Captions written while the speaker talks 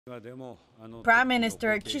Prime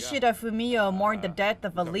Minister Kishida mourned the death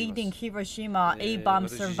of a leading Hiroshima A-bomb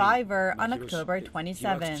survivor on October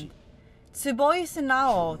 27th. Tsuboi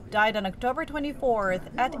Sunao died on October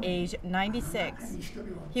 24th at age 96.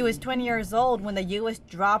 He was 20 years old when the U.S.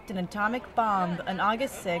 dropped an atomic bomb on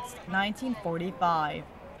August 6, 1945.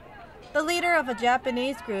 The leader of a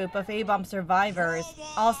Japanese group of A-bomb survivors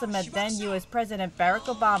also met then U.S. President Barack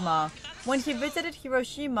Obama when he visited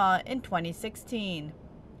Hiroshima in 2016.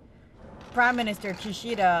 Prime Minister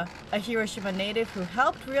Kishida, a Hiroshima native who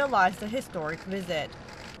helped realize the historic visit,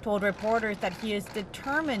 told reporters that he is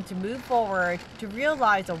determined to move forward to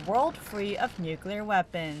realize a world free of nuclear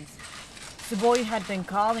weapons. Tsuboi had been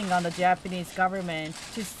calling on the Japanese government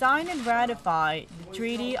to sign and ratify the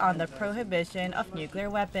Treaty on the Prohibition of Nuclear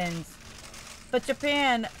Weapons. But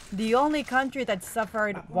Japan, the only country that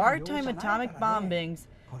suffered wartime atomic bombings,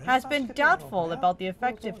 has been doubtful about the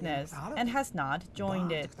effectiveness and has not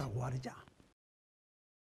joined it.